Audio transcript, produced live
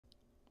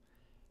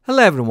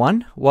Hello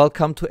everyone,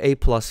 welcome to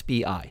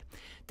aplusbi.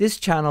 This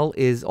channel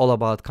is all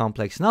about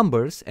complex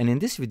numbers, and in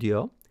this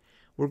video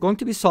we're going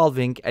to be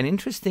solving an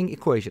interesting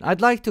equation.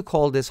 I'd like to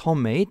call this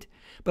homemade,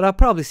 but I've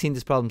probably seen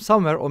this problem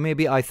somewhere, or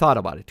maybe I thought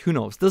about it. Who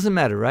knows? Doesn't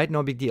matter, right?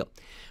 No big deal.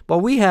 But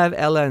we have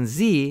ln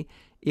z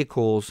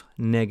equals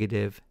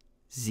negative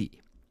z.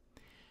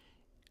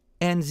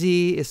 And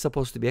z is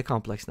supposed to be a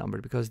complex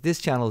number because this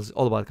channel is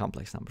all about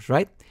complex numbers,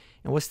 right?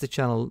 And what's the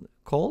channel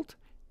called?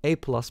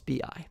 aplusbi.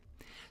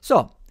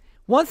 So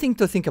one thing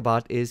to think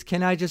about is,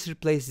 can I just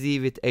replace z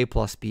with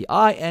aplusbi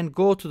and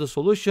go to the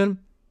solution?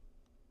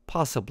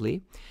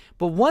 Possibly.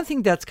 But one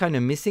thing that's kind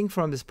of missing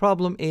from this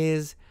problem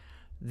is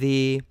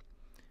the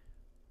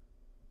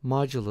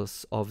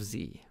modulus of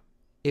z.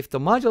 If the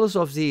modulus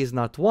of z is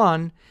not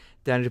 1,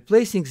 then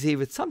replacing z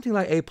with something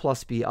like a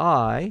plus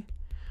bi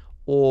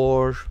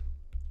or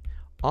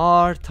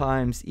r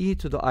times e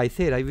to the I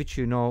theta, which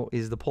you know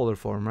is the polar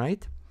form,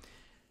 right,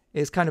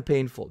 is kind of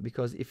painful,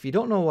 because if you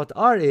don't know what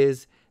r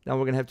is, then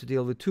we're going to have to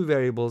deal with two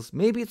variables.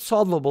 Maybe it's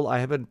solvable. I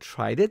haven't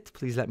tried it.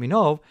 Please let me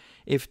know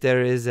if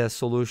there is a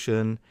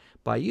solution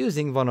by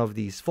using one of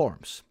these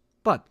forms.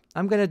 But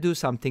I'm going to do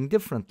something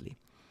differently.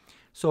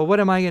 So what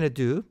am I going to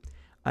do?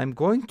 I'm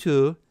going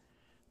to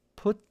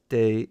put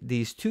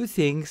these two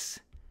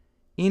things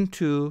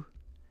into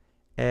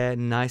a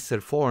nicer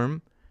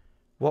form,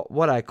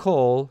 what I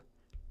call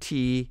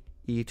t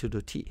e to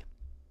the t.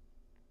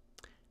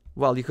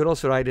 Well, you could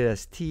also write it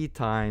as t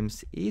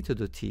times e to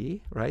the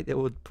t, right? It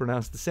would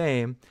pronounce the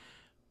same,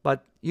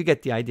 but you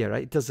get the idea,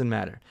 right? It doesn't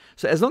matter.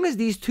 So as long as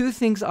these two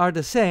things are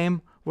the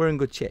same, we're in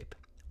good shape.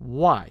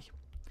 Why?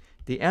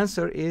 The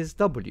answer is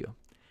w,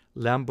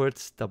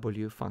 Lambert's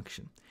w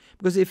function.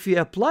 Because if you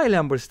apply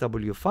Lambert's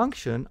w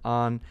function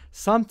on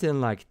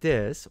something like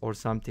this or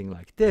something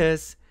like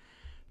this,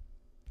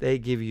 they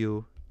give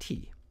you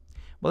t.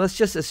 Well, let's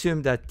just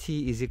assume that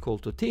t is equal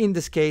to t in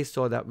this case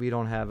so that we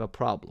don't have a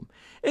problem.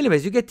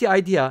 Anyways, you get the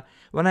idea.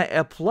 When I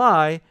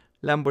apply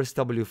Lambert's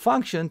w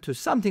function to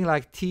something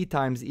like t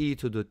times e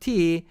to the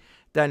t,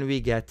 then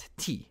we get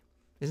t.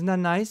 Isn't that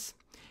nice?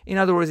 In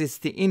other words, it's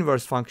the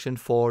inverse function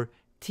for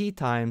t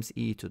times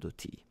e to the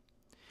t.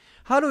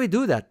 How do we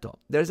do that, though?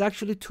 There's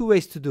actually two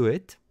ways to do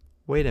it.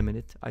 Wait a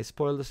minute. I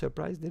spoiled the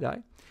surprise, did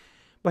I?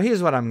 But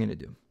here's what I'm going to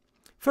do.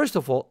 First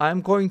of all,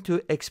 I'm going to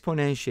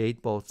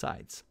exponentiate both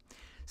sides.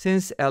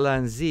 Since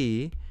ln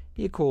z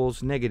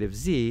equals negative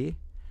z,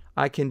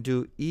 I can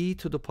do e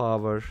to the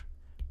power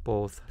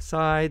both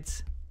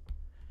sides,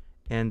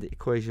 and the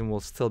equation will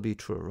still be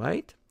true,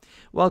 right?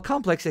 Well,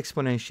 complex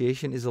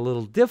exponentiation is a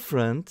little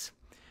different.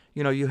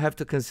 You know, you have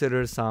to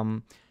consider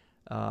some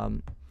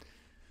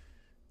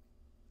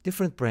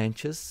different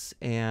branches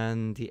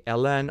and the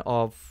ln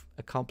of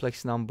a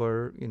complex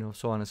number, you know,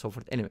 so on and so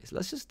forth. Anyways,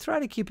 let's just try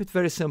to keep it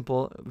very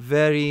simple,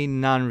 very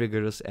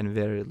non-rigorous, and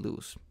very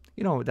loose.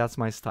 You know, that's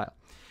my style.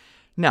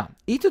 Now,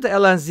 e to the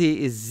ln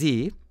z is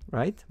z,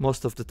 right,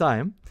 most of the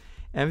time.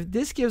 And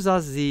this gives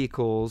us z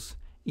equals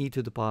e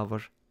to the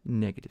power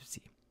negative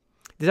z.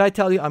 Did I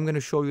tell you I'm going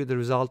to show you the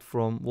result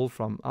from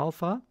Wolfram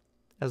alpha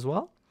as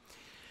well?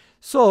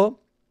 So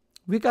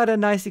we got a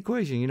nice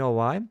equation. You know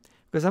why?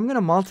 Because I'm going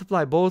to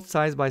multiply both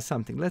sides by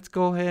something. Let's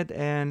go ahead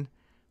and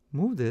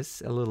move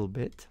this a little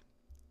bit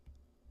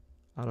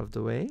out of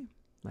the way,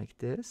 like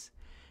this.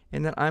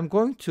 And then I'm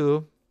going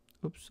to,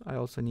 oops, I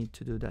also need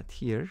to do that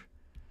here.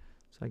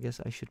 So I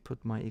guess I should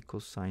put my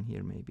equals sign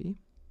here maybe.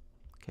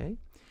 Okay.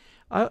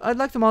 I'd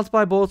like to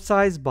multiply both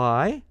sides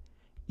by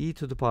e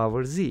to the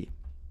power z.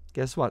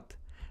 Guess what?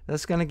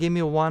 That's going to give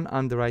me 1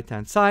 on the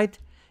right-hand side.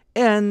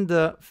 And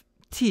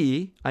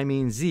t, I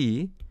mean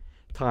z,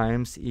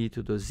 times e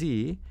to the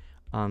z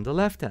on the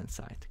left-hand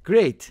side.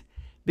 Great.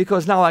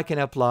 Because now I can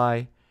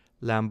apply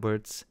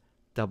Lambert's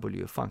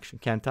w function,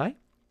 can't I?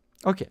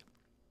 Okay.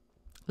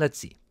 Let's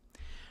see.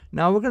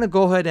 Now we're going to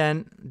go ahead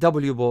and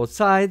w both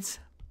sides.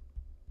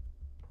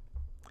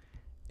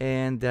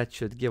 And that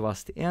should give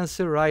us the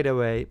answer right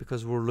away,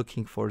 because we're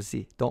looking for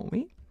z, don't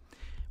we?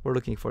 We're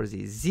looking for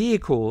z. Z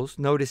equals,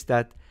 notice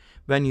that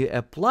when you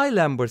apply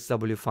Lambert's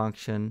w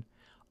function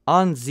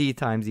on z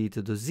times e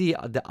to the z,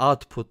 the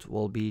output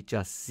will be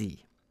just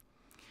z.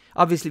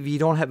 Obviously, we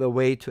don't have a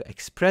way to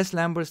express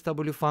Lambert's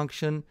w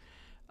function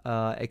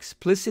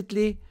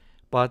explicitly,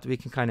 but we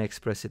can kind of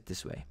express it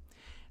this way.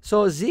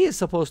 So z is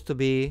supposed to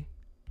be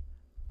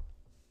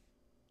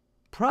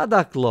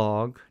product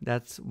log.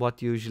 That's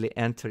what you usually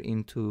enter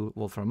into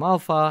Wolfram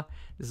alpha.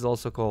 This is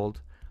also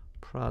called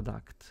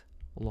product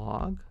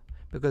log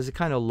because it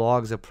kind of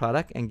logs a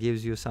product and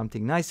gives you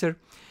something nicer.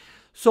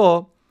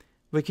 So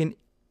we can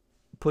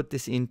put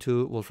this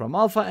into Wolfram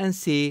alpha and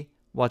see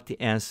what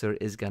the answer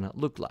is going to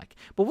look like.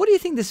 But what do you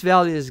think this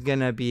value is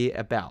going to be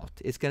about?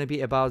 It's going to be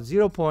about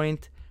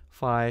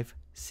 0.5,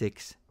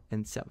 6,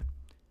 and 7.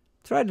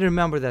 Try to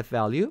remember that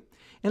value.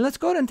 And let's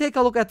go ahead and take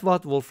a look at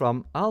what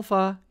Wolfram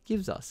alpha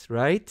gives us,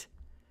 right?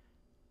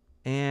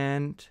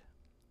 And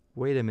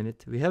wait a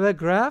minute. We have a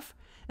graph,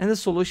 and the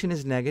solution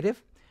is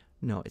negative.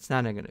 No, it's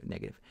not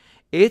negative.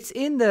 It's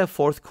in the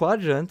fourth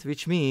quadrant,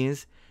 which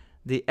means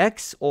the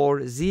x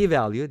or z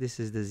value, this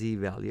is the z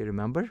value,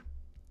 remember,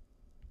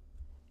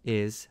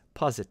 is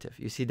positive.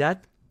 You see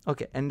that?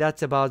 Okay, and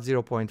that's about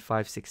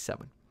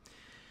 0.567.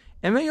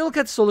 And when you look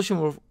at the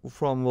solution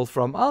from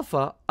Wolfram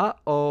Alpha,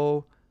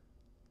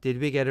 did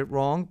we get it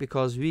wrong?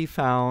 Because we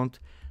found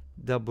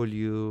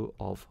W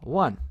of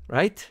 1,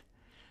 right?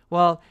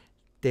 Well,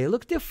 they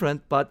look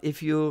different, but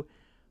if you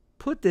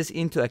put this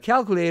into a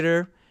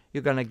calculator,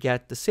 you're going to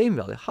get the same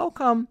value. How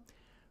come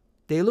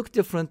they look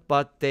different,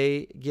 but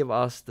they give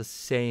us the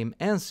same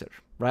answer,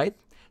 right?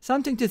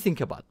 Something to think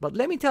about. But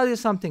let me tell you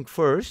something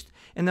first,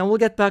 and then we'll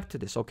get back to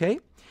this, okay?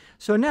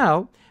 So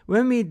now,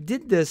 when we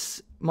did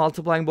this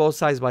multiplying both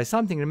sides by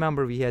something,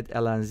 remember we had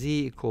ln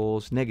z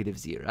equals negative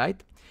z,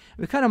 right?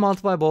 We kind of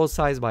multiply both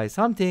sides by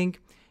something,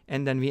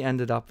 and then we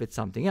ended up with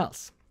something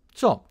else.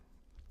 So,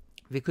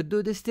 we could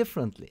do this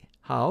differently.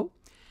 How?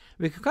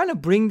 We could kind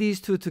of bring these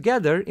two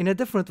together in a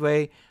different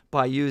way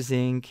by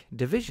using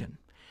division.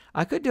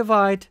 I could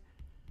divide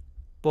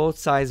both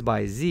sides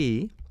by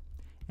z,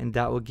 and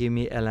that would give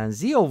me ln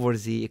z over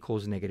z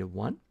equals negative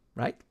 1,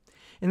 right?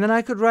 And then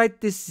I could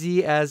write this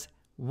z as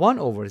 1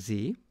 over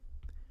z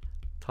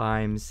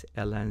times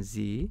ln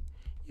z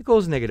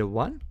equals negative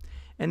 1.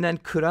 And then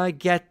could I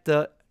get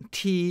the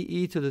t,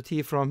 e to the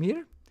t from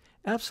here?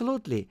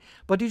 Absolutely.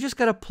 But you just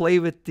got to play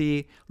with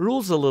the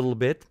rules a little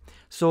bit.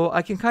 So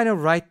I can kind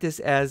of write this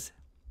as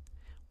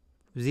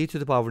z to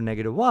the power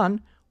negative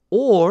 1,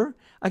 or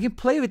I can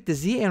play with the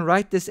z and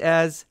write this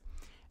as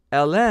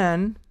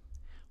ln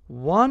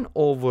 1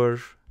 over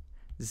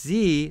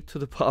z to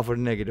the power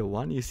negative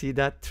 1. You see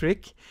that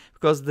trick?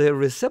 Because the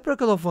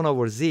reciprocal of 1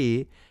 over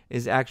z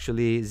is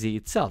actually z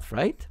itself,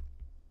 right?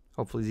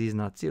 Hopefully z is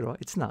not 0.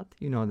 It's not.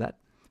 You know that.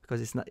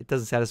 Because it's not, it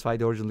doesn't satisfy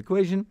the original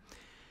equation.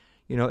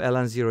 You know,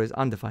 ln 0 is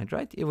undefined,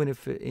 right? Even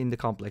if in the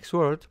complex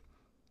world.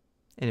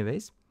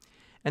 Anyways.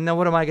 And now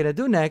what am I going to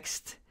do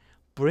next?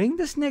 Bring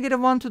this negative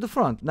 1 to the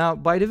front. Now,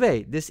 by the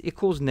way, this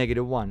equals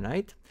negative 1,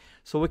 right?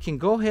 So we can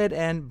go ahead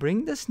and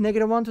bring this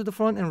negative 1 to the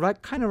front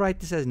and kind of write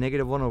this as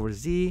negative 1 over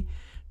z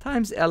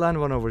times ln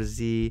 1 over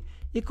z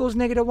equals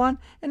negative 1.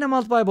 And then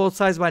multiply both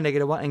sides by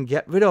negative 1 and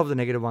get rid of the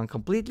negative 1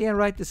 completely and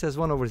write this as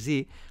 1 over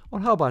z. Or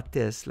how about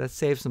this? Let's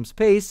save some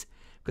space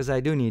because I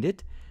do need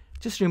it.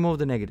 Just remove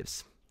the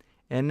negatives.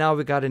 And now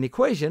we got an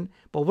equation.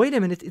 But wait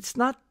a minute, it's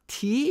not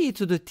t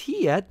to the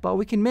t yet, but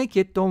we can make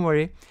it, don't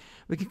worry.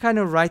 We can kind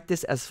of write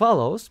this as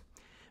follows.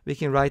 We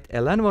can write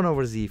ln 1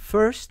 over z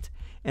first.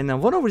 And then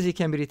 1 over z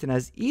can be written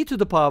as e to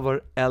the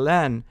power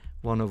ln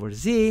 1 over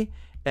z.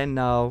 And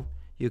now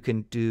you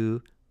can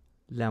do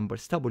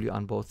Lambert's W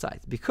on both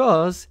sides.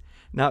 Because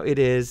now it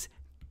is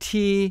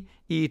t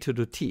e to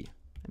the t.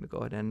 Let me go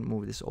ahead and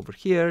move this over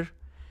here.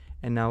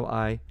 And now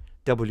I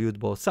W'd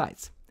both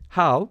sides.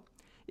 How?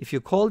 If you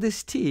call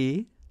this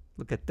t,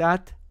 look at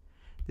that.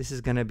 This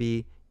is going to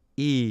be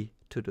e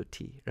to the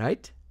t,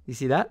 right? You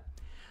see that?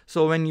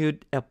 So when you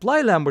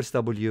apply Lambert's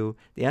W,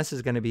 the answer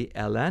is going to be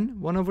ln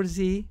 1 over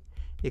z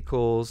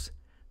equals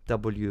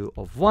W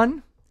of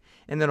 1.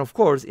 And then, of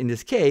course, in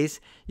this case,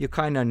 you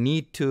kind of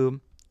need to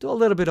do a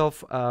little bit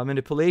of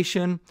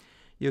manipulation.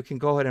 You can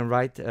go ahead and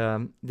write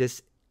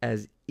this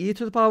as e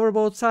to the power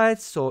both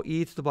sides. So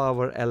e to the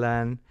power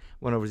ln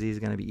 1 over z is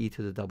going to be e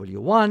to the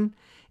W1.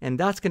 And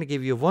that's going to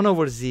give you 1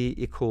 over z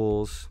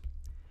equals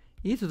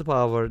e to the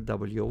power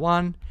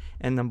W1.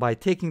 And then by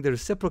taking the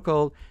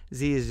reciprocal,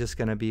 z is just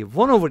going to be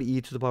 1 over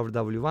e to the power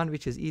W1,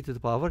 which is e to the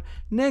power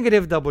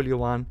negative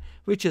W1,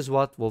 which is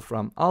what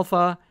Wolfram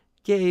Alpha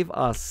gave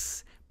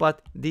us.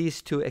 But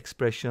these two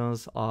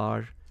expressions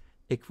are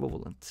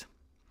equivalent.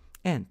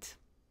 And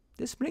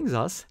this brings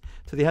us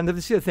to the end of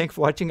this video. Thanks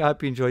for watching. I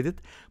hope you enjoyed it.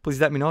 Please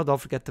let me know.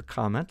 Don't forget to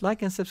comment,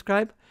 like, and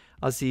subscribe.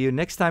 I'll see you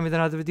next time with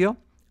another video.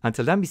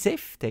 Until then, be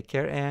safe, take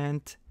care,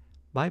 and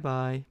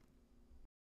bye-bye.